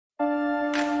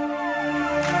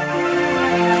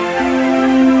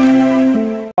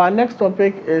Our next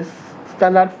topic is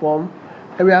standard form,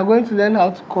 and we are going to learn how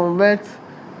to convert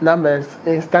numbers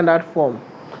in standard form.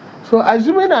 So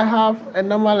assuming I have a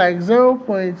number like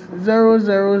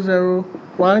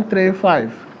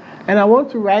 0.000135 and I want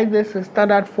to write this in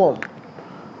standard form,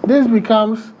 this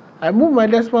becomes, I move my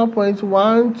decimal point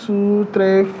 1, 2,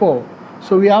 3, 4.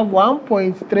 So we have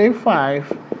 1.35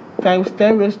 times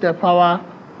 10 raised to the power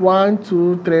 1,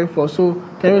 2, 3, 4. So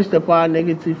 10 raised to the power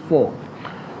 -4.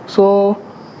 So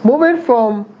moving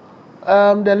from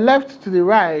the left to the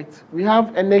right, we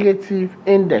have a negative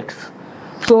index.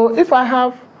 So if I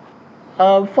have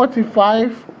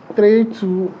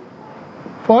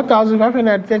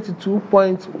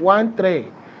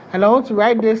 4532.13 and I want to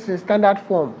write this in standard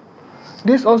form,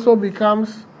 this also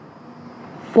becomes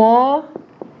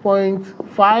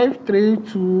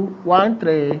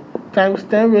 4.53213 times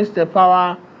 10 raised to the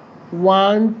power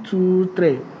 1, 2,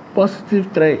 3,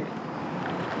 +3.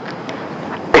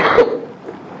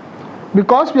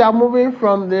 Because we are moving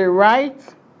from the right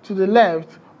to the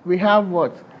left, we have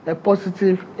what? A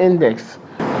positive index.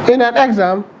 In an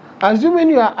exam, assuming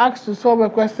you are asked to solve a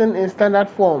question in standard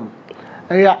form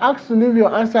and you are asked to leave your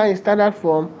answer in standard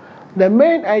form, the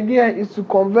main idea is to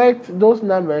convert those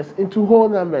numbers into whole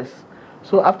numbers.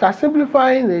 So after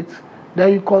simplifying it,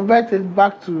 then you convert it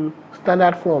back to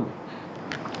standard form.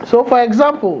 So for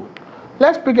example,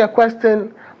 let's pick a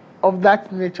question of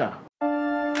that nature.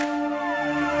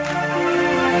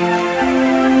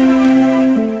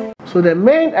 So the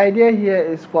main idea here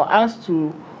is for us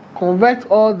to convert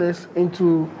all this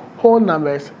into whole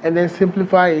numbers and then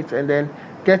simplify it and then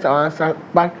get our answer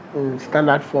back in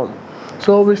standard form.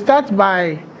 So we start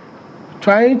by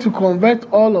trying to convert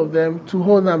all of them to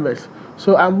whole numbers.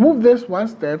 So I move this one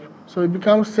step, so it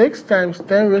becomes 6 times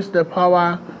 10 raised to the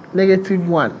power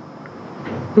 -1,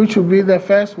 which will be the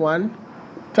first one,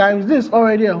 times this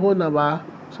already a whole number,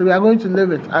 so we are going to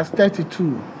leave it as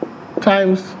 32,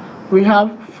 times we have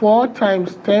 4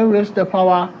 times 10 raised to the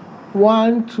power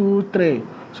 1, 2, 3.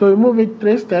 So we move it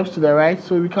 3 steps to the right,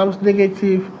 so it becomes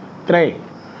 -3.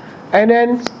 And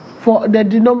then for the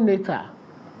denominator,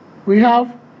 we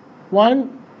have 1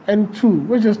 and 2,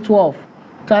 which is 12,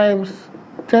 times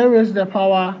 10 raised to the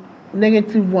power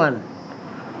 -1,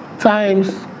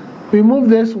 times, we move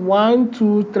this 1,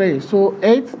 2, 3, so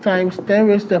 8 times 10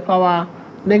 raised to the power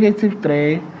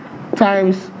 -3,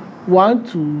 times 1,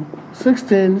 2,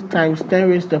 16 times 10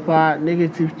 raised to the power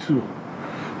 -2.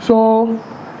 So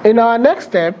in our next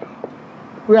step,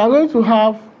 we are going to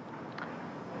have,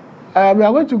 we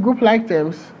are going to group like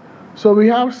terms. So we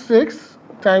have 6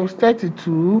 times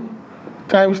 32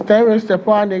 times 10 raised to the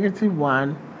power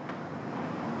 -1.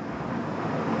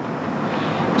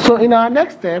 So in our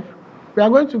next step, we are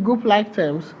going to group like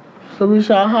terms. So we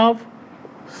shall have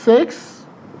 6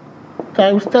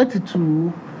 times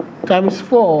 32 times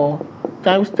 4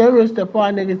 times 10 raised to the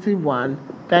power -1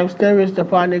 times 10 raised to the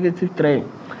power -3.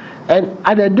 And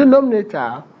at the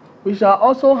denominator, we shall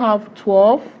also have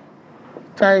 12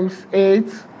 times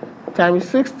 8 times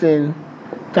 16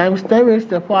 times 10 raised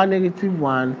to the power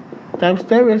 -1 times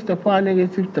 10 raised to the power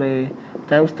 -3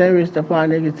 times 10 raised to the power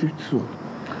 -2.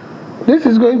 This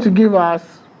is going to give us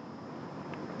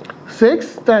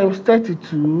 6 times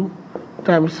 32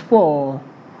 times 4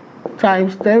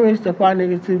 times 10 raised to the power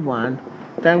 -1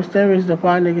 times 10 raised to the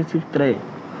power -3.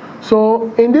 So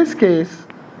in this case,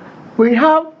 we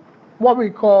have what we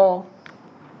call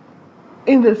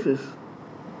indices.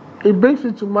 It brings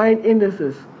it to mind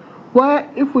indices, where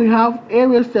if we have a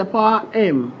raised to the power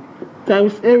m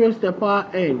times a raised to the power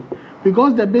n,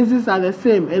 because the bases are the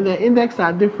same and the index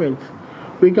are different,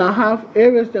 we can have a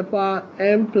raised to the power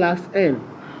m plus n.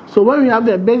 So when we have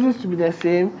the bases to be the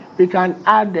same, we can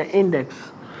add the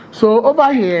index. So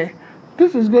over here,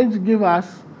 this is going to give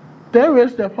us 10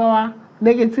 raised to the power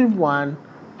 -1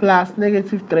 plus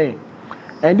 -3.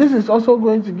 And this is also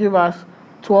going to give us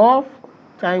 12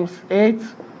 times 8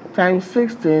 times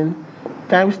 16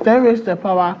 times 10 raised to the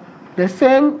power. The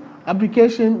same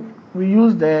application we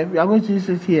use there, we are going to use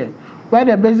it here. Where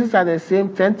the bases are the same,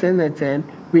 10, 10, and 10,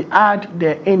 we add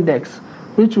the index,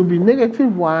 which will be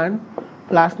 -1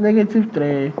 plus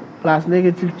 -3 plus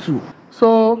 -2.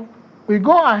 So we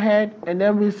go ahead and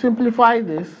then we simplify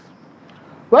this.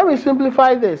 When we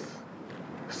simplify this,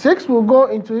 6 will go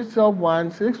into itself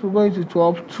 1, 6 will go into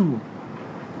 12, 2.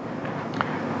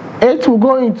 8 will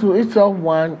go into itself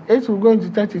 1, 8 will go into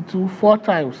 32, 4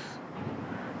 times.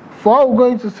 4 will go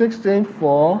into 16,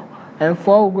 4, and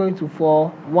 4 will go into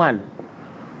 4, 1.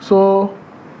 So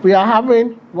we are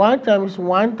having 1 times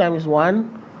 1 times 1,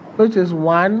 which is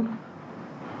 1.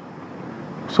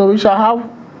 So we shall have,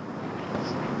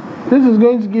 this is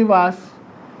going to give us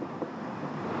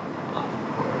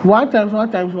 1 times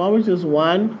 1 times 1, which is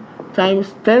 1,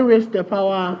 times 10 raised to the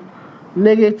power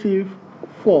negative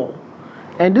 4.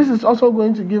 And this is also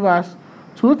going to give us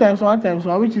 2 times 1 times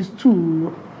 1, which is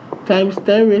 2, times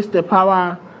 10 raised to the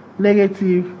power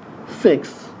negative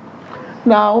 6.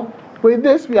 Now, with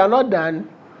this, we are not done.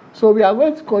 So we are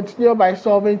going to continue by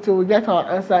solving till we get our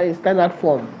answer in standard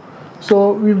form.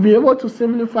 So we'll be able to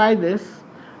simplify this.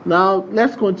 Now,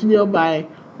 let's continue by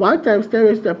 1 times 10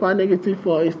 raised to the power negative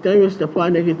 4 is 10 raised to the power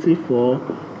negative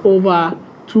 4 over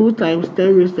 2 times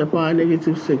 10 raised to the power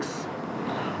negative 6.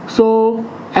 So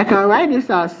I can write this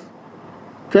as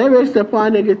 10 raised to the power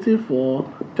negative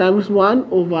 4 times 1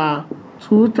 over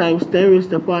 2 times 10 raised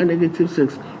to the power negative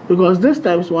 6, because this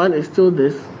times 1 is still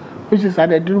this, which is at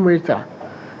the denominator.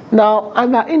 Now,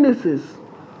 under indices,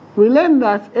 we learned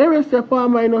that a raised to the power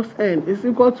minus n is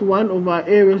equal to 1 over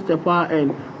a raised to the power n,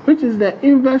 which is the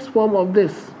inverse form of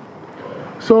this.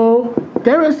 So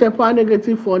 10 raised to the power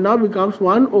negative 4 now becomes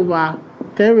 1 over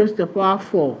 10 raised to the power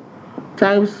 4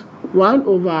 times 1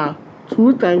 over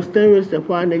 2 times 10 raised to the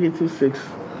power negative 6.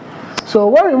 So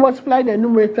when we multiply the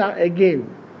numerator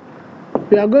again,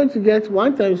 we are going to get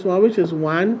 1 times 1, which is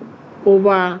 1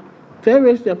 over 10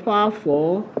 raised to the power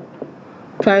 4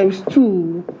 times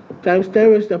 2 times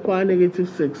 10 raised to the power negative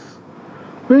 6,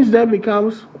 which then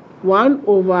becomes 1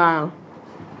 over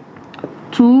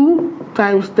 2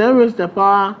 times 10 raised to the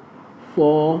power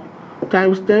 4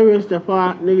 times 10 raised to the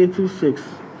power negative 6.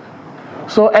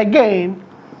 So again,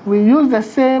 we use the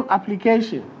same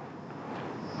application,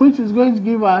 which is going to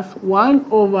give us 1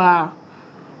 over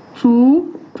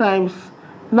 2 times,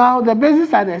 now the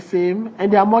bases are the same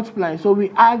and they are multiplying, so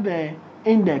we add the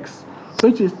index,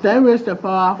 which is 10 raised to the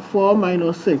power 4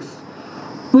 minus 6,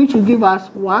 which will give us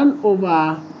 1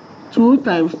 over 2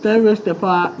 times 10 raised to the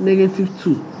power negative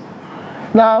 2.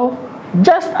 Now,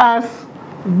 just as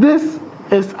this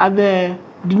is at the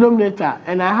denominator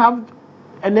and I have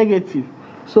a negative,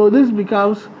 so this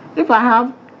becomes, if I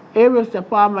have a raised to the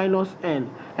power minus n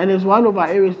and it's 1 over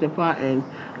a raised to the power n,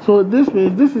 so this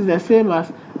means this is the same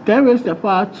as 10 raised to the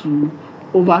power 2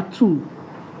 over 2.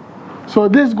 So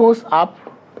this goes up,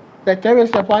 the 10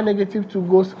 raised to the power negative 2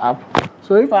 goes up.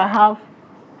 So if I have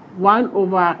 1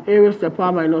 over a raised to the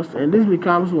power minus n, this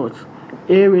becomes what?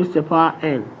 A raised to the power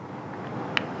n.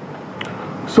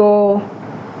 So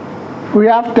we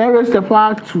have 10 raised to the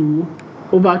power 2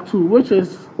 over 2, which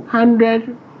is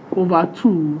 100 over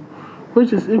 2,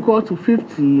 which is equal to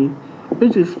 50,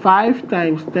 which is 5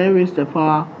 times 10 raised to the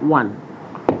power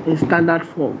 1 in standard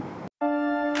form.